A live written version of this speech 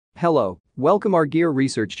Hello, welcome our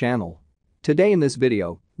Gearresearch channel. Today in this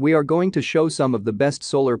video, we are going to show some of the best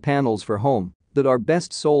solar panels for home that are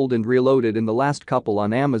best sold and reloaded in the last couple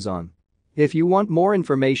on Amazon. If you want more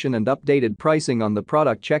information and updated pricing on the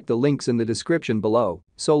product, check the links in the description below.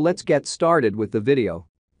 So let's get started with the video.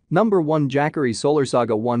 Number 1, Jackery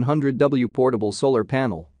SolarSaga 100W Portable Solar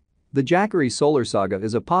Panel. The Jackery SolarSaga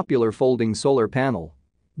is a popular folding solar panel.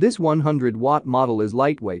 This 100-watt model is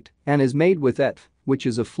lightweight and is made with ETF, which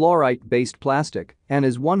is a fluorite-based plastic, and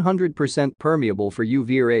is 100% permeable for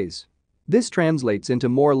UV rays. This translates into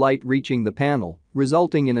more light reaching the panel,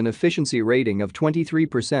 resulting in an efficiency rating of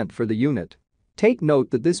 23% for the unit. Take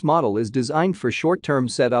note that this model is designed for short-term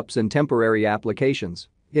setups and temporary applications.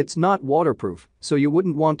 It's not waterproof, so you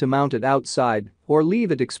wouldn't want to mount it outside or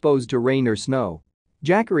leave it exposed to rain or snow.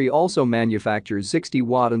 Jackery also manufactures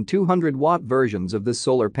 60-watt and 200-watt versions of this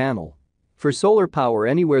solar panel. For solar power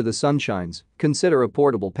anywhere the sun shines, consider a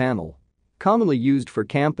portable panel. Commonly used for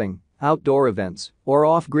camping, outdoor events, or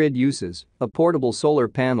off-grid uses, a portable solar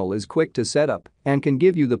panel is quick to set up and can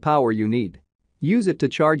give you the power you need. Use it to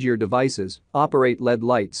charge your devices, operate LED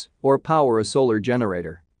lights, or power a solar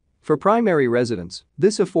generator. For primary residents,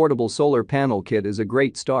 this affordable solar panel kit is a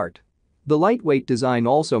great start. The lightweight design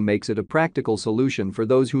also makes it a practical solution for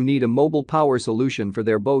those who need a mobile power solution for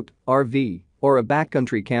their boat, RV, or a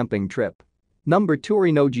backcountry camping trip. Number 2,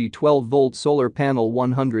 Renogy 12-volt solar panel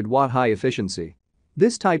 100-watt high efficiency.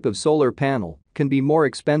 This type of solar panel can be more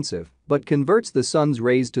expensive but converts the sun's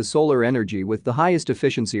rays to solar energy with the highest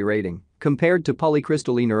efficiency rating compared to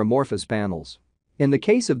polycrystalline or amorphous panels. In the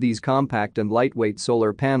case of these compact and lightweight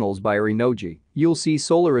solar panels by Renogy, you'll see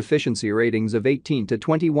solar efficiency ratings of 18 to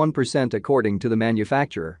 21% according to the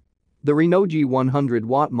manufacturer. The Renogy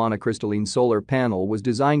 100-watt monocrystalline solar panel was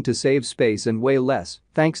designed to save space and weigh less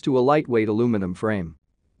thanks to a lightweight aluminum frame.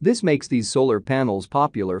 This makes these solar panels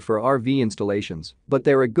popular for RV installations, but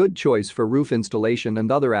they're a good choice for roof installation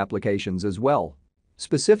and other applications as well.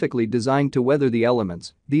 Specifically designed to weather the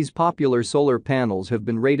elements, these popular solar panels have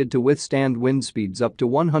been rated to withstand wind speeds up to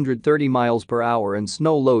 130 miles per hour and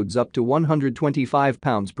snow loads up to 125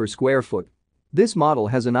 pounds per square foot. This model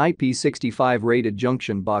has an IP65 rated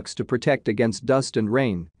junction box to protect against dust and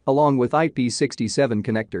rain, along with IP67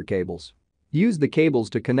 connector cables. Use the cables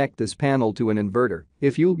to connect this panel to an inverter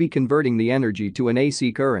if you'll be converting the energy to an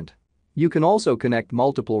AC current. You can also connect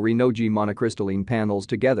multiple Renogy monocrystalline panels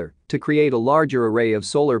together to create a larger array of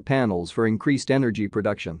solar panels for increased energy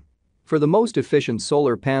production. For the most efficient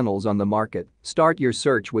solar panels on the market, start your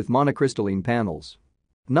search with monocrystalline panels.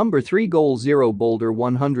 Number 3, Goal Zero Boulder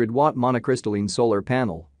 100-watt monocrystalline solar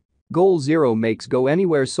panel. Goal Zero makes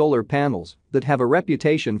go-anywhere solar panels that have a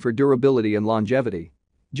reputation for durability and longevity.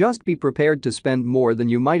 Just be prepared to spend more than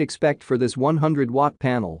you might expect for this 100-watt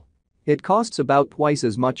panel. It costs about twice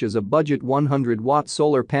as much as a budget 100-watt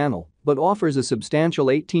solar panel, but offers a substantial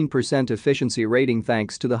 18% efficiency rating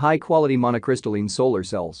thanks to the high-quality monocrystalline solar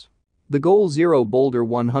cells. The Goal Zero Boulder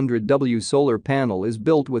 100W solar panel is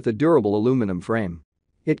built with a durable aluminum frame.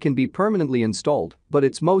 It can be permanently installed, but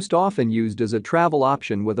it's most often used as a travel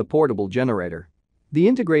option with a portable generator. The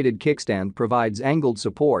integrated kickstand provides angled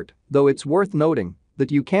support, though it's worth noting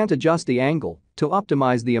that you can't adjust the angle to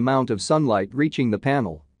optimize the amount of sunlight reaching the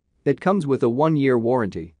panel. It comes with a 1-year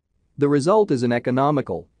warranty. The result is an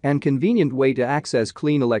economical and convenient way to access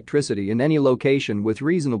clean electricity in any location with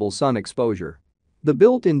reasonable sun exposure. The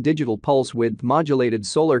built-in digital pulse width modulated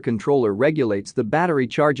solar controller regulates the battery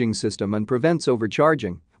charging system and prevents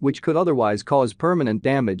overcharging, which could otherwise cause permanent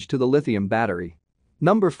damage to the lithium battery.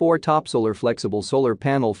 Number 4, Topsolar Flexible Solar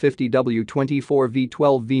Panel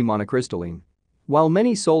 50W24V12V monocrystalline. While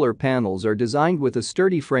many solar panels are designed with a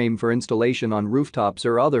sturdy frame for installation on rooftops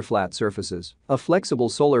or other flat surfaces, a flexible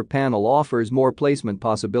solar panel offers more placement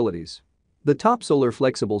possibilities. The Topsolar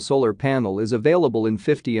Flexible Solar Panel is available in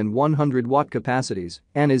 50 and 100-watt capacities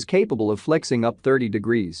and is capable of flexing up 30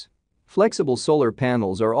 degrees. Flexible solar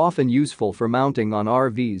panels are often useful for mounting on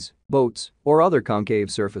RVs, boats, or other concave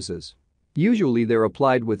surfaces. Usually they're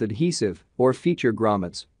applied with adhesive or feature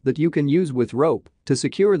grommets that you can use with rope to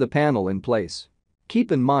secure the panel in place.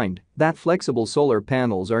 Keep in mind that flexible solar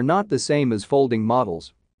panels are not the same as folding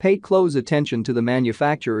models. Pay close attention to the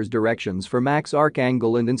manufacturer's directions for max arc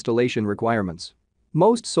angle and installation requirements.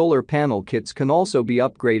 Most solar panel kits can also be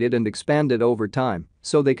upgraded and expanded over time,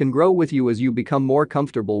 so they can grow with you as you become more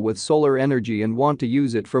comfortable with solar energy and want to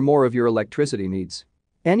use it for more of your electricity needs.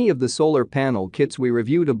 Any of the solar panel kits we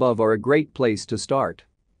reviewed above are a great place to start.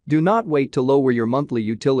 Do not wait to lower your monthly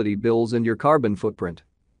utility bills and your carbon footprint.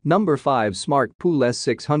 Number 5, Smart Pool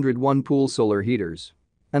S601 Pool Solar Heaters.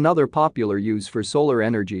 Another popular use for solar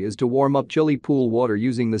energy is to warm up chilly pool water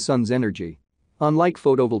using the sun's energy. Unlike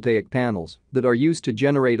photovoltaic panels that are used to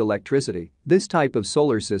generate electricity, this type of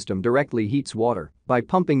solar system directly heats water by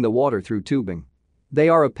pumping the water through tubing. They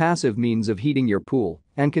are a passive means of heating your pool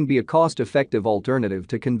and can be a cost-effective alternative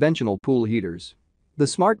to conventional pool heaters. The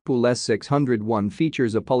SmartPool S601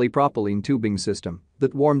 features a polypropylene tubing system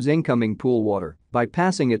that warms incoming pool water by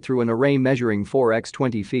passing it through an array measuring 4x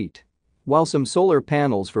 20 feet. While some solar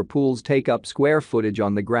panels for pools take up square footage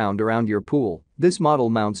on the ground around your pool, this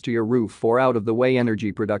model mounts to your roof for out-of-the-way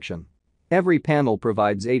energy production. Every panel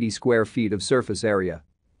provides 80 square feet of surface area.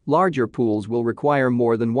 Larger pools will require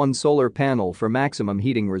more than one solar panel for maximum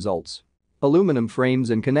heating results. Aluminum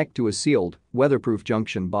frames and connect to a sealed, weatherproof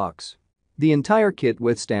junction box. The entire kit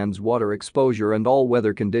withstands water exposure and all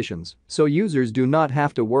weather conditions, so users do not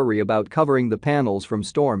have to worry about covering the panels from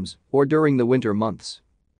storms or during the winter months.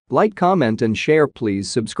 Like, comment and share.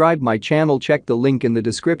 Please subscribe my channel. Check the link in the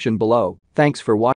description below. Thanks for watching.